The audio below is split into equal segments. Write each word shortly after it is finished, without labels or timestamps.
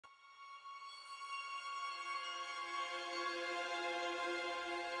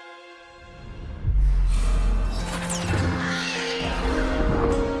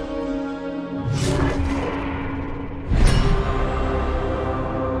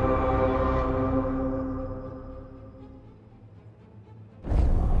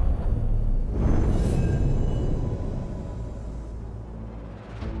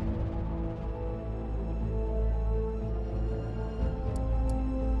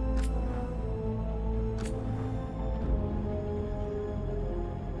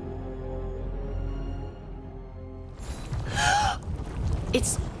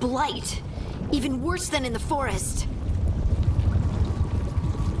It's blight. Even worse than in the forest.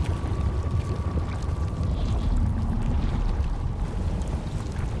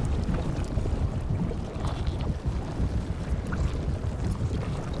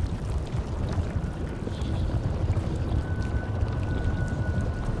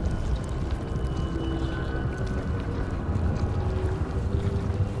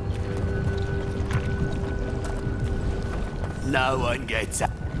 No one gets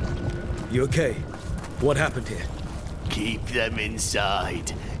out. You okay? What happened here? Keep them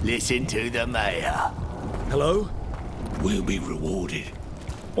inside. Listen to the mayor. Hello? We'll be rewarded.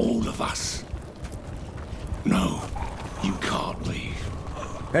 All of us. No, you can't leave.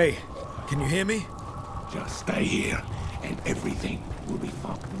 Hey, can you hear me? Just stay here, and everything will be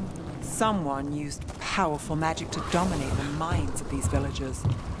fine. Someone used powerful magic to dominate the minds of these villagers.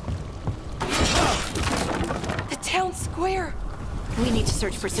 The town square! We need to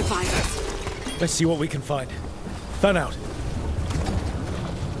search for survivors. Let's see what we can find. Fan out.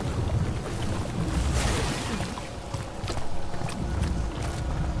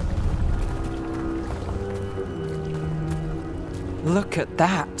 Look at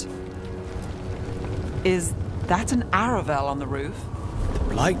that. Is that an Aravel on the roof? The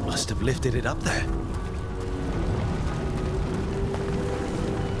blight must have lifted it up there.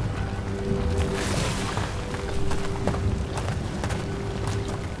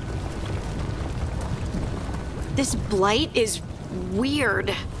 This blight is weird.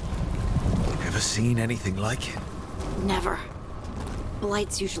 Ever seen anything like it? Never.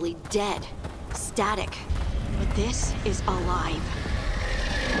 Blight's usually dead, static. But this is alive.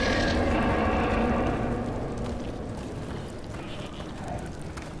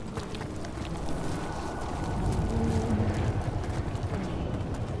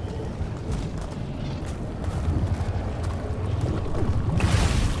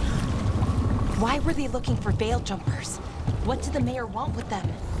 Why were they looking for veil jumpers? What did the mayor want with them?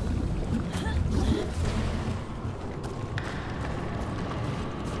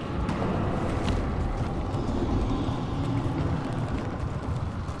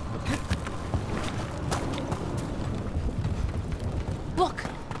 Look!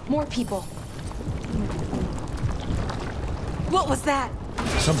 More people. What was that?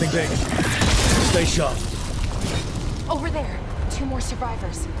 Something big. Stay sharp. Over there. 2 more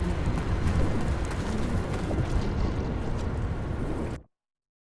survivors.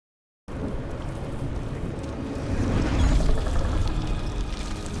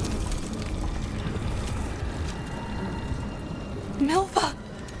 Milva!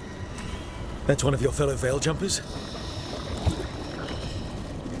 That's one of your fellow veil jumpers?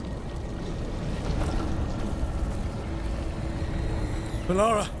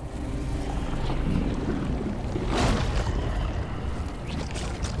 Melara!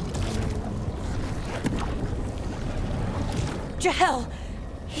 Jahel!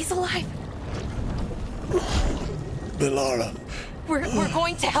 He's alive! Melara. We're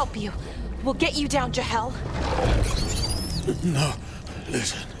going to help you. We'll get you down, Jahel. No,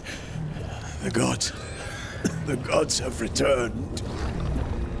 listen. The gods have returned.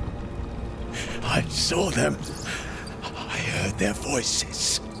 I saw them. I heard their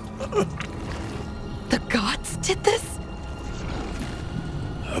voices. The gods did this?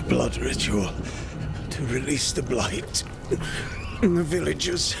 A blood ritual to release the blight. The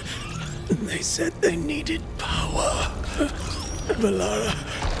villagers, they said they needed power. Melara,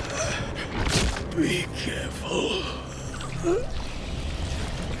 be careful.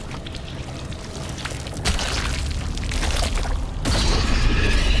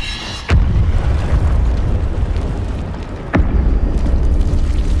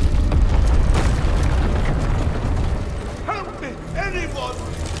 Help me! Anyone!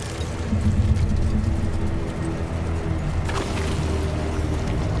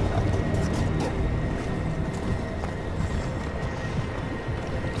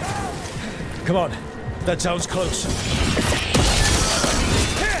 Come on. That sounds close.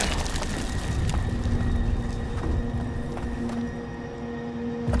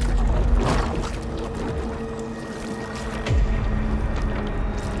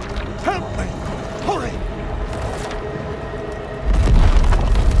 Help me! Hurry!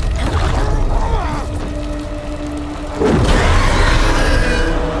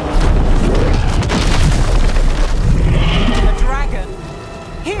 A dragon?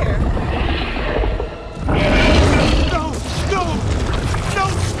 Here? No!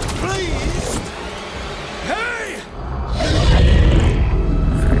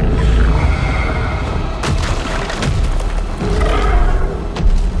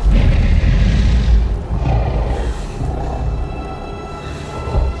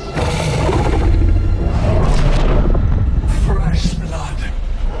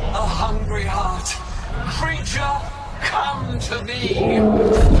 to me!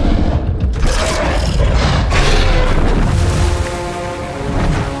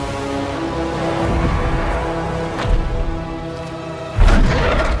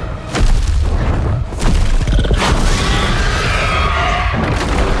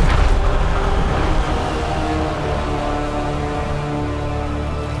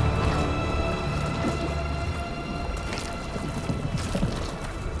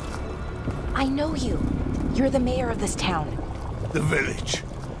 I know you. You're the mayor of this town. The village.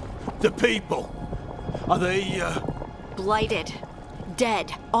 The people. Are they, Blighted.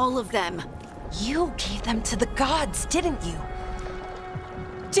 Dead. All of them. You gave them to the gods, didn't you?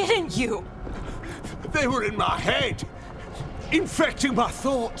 Didn't you? They were in my head. Infecting my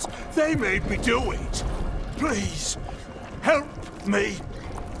thoughts. They made me do it. Please, help me.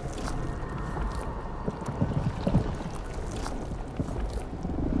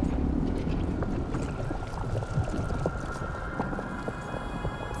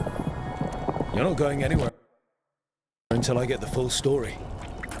 You're not going anywhere until I get the full story.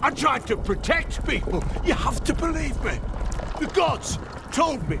 I tried to protect people. You have to believe me. The gods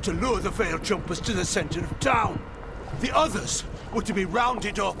told me to lure the Veil Jumpers to the center of town. The others were to be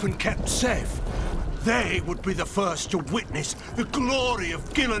rounded up and kept safe. They would be the first to witness the glory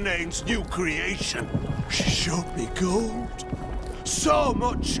of Gilnenane's new creation. She showed me gold. So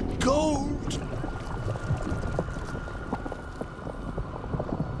much gold.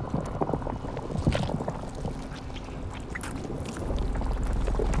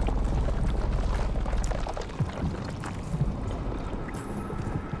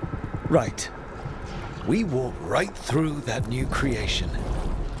 Right. We walk right through that new creation.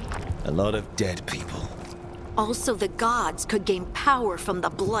 A lot of dead people. Also, the gods could gain power from the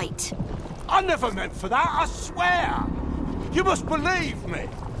Blight. I never meant for that, I swear! You must believe me!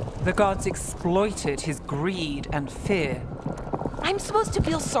 The gods exploited his greed and fear. I'm supposed to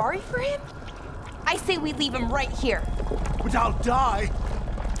feel sorry for him? I say we leave him right here. But I'll die.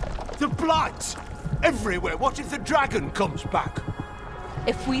 The Blight! Everywhere. What if the dragon comes back?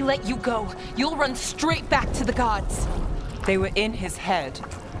 If we let you go, you'll run straight back to the gods. They were in his head.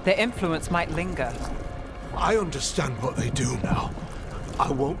 Their influence might linger. I understand what they do now.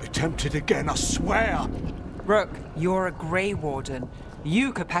 I won't be tempted again, I swear. Rook, you're a Grey Warden.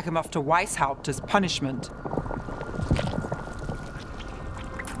 You could pack him off to Weishaupt as punishment.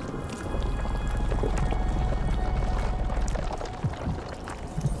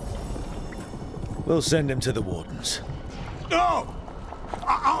 We'll send him to the Wardens. No!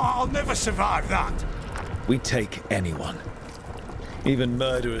 I'll never survive that. We take anyone. Even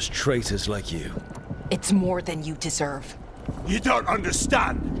murderous traitors like you. It's more than you deserve. You don't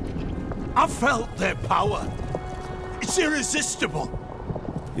understand. I felt their power. It's irresistible.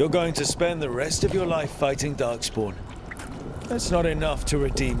 You're going to spend the rest of your life fighting Darkspawn. That's not enough to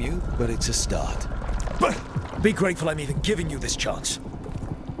redeem you, but it's a start. But be grateful I'm even giving you this chance.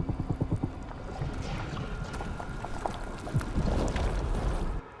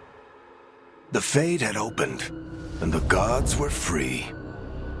 The Fade had opened, and the gods were free.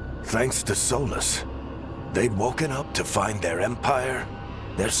 Thanks to Solus, they'd woken up to find their empire,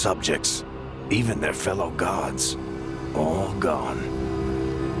 their subjects, even their fellow gods, all gone.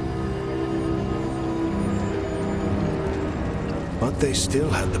 But they still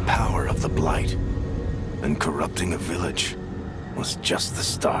had the power of the Blight, and corrupting a village was just the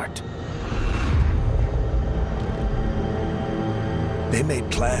start. They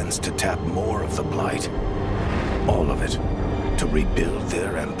made plans to tap more of the Blight. All of it, to rebuild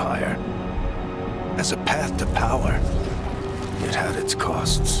their empire. As a path to power, it had its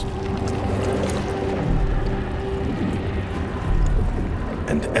costs.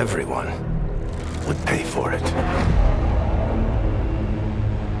 And everyone would pay for it.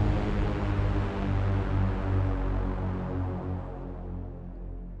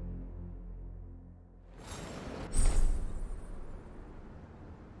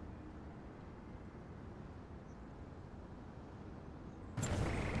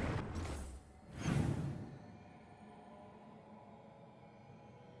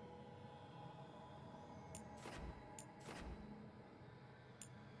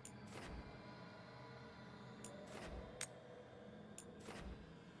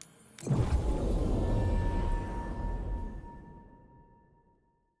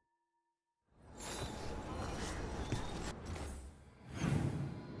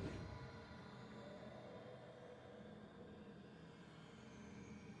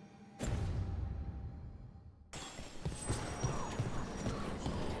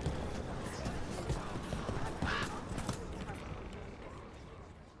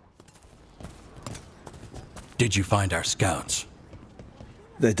 Did you find our scouts?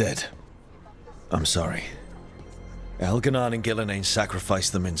 They're dead. I'm sorry. Elganon and Gillenane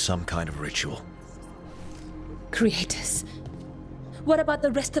sacrificed them in some kind of ritual. Creators. What about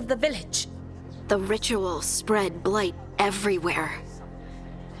the rest of the village? The ritual spread blight everywhere.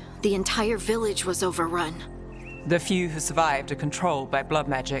 The entire village was overrun. The few who survived are controlled by blood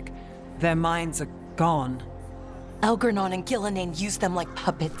magic. Their minds are gone. Elganon and Gillenane used them like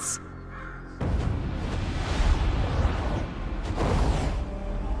puppets.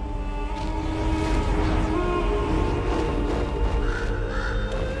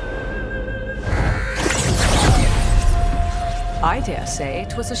 I dare say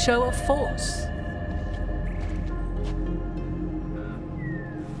it was a show of force.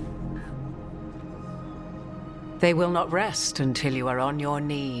 They will not rest until you are on your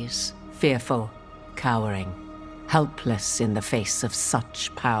knees, fearful, cowering, helpless in the face of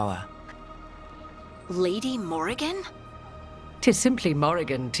such power. Lady Morrigan? 'Tis simply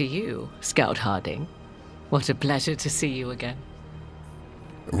Morrigan to you, Scout Harding. What a pleasure to see you again.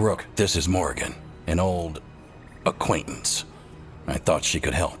 Rook, this is Morrigan, an old acquaintance. I thought she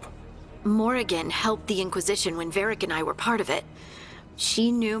could help. Morrigan helped the Inquisition when Varric and I were part of it.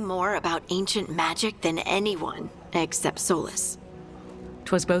 She knew more about ancient magic than anyone, except Solus.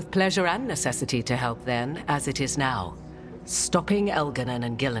 'Twas both pleasure and necessity to help then, as it is now. Stopping Elganon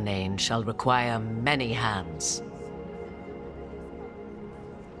and Gillenane shall require many hands.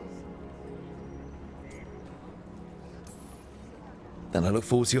 Then I look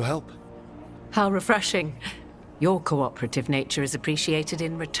forward to your help. How refreshing. Your cooperative nature is appreciated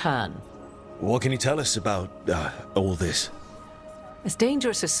in return. What can you tell us about, all this? As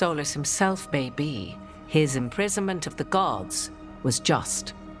dangerous as Solus himself may be, his imprisonment of the gods was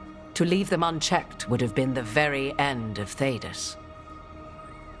just. To leave them unchecked would have been the very end of Thedas.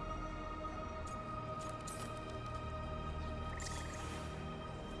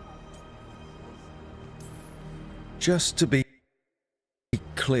 Just to be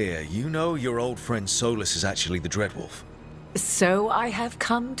clear, you know your old friend Solus is actually the Dreadwolf. So I have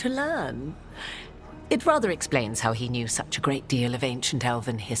come to learn. It rather explains how he knew such a great deal of ancient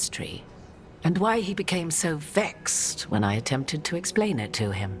elven history, and why he became so vexed when I attempted to explain it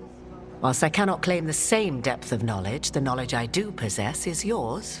to him. Whilst I cannot claim the same depth of knowledge, the knowledge I do possess is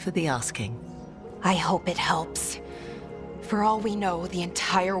yours for the asking. I hope it helps. For all we know, the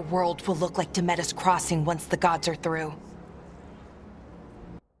entire world will look like Demeter's Crossing once the gods are through.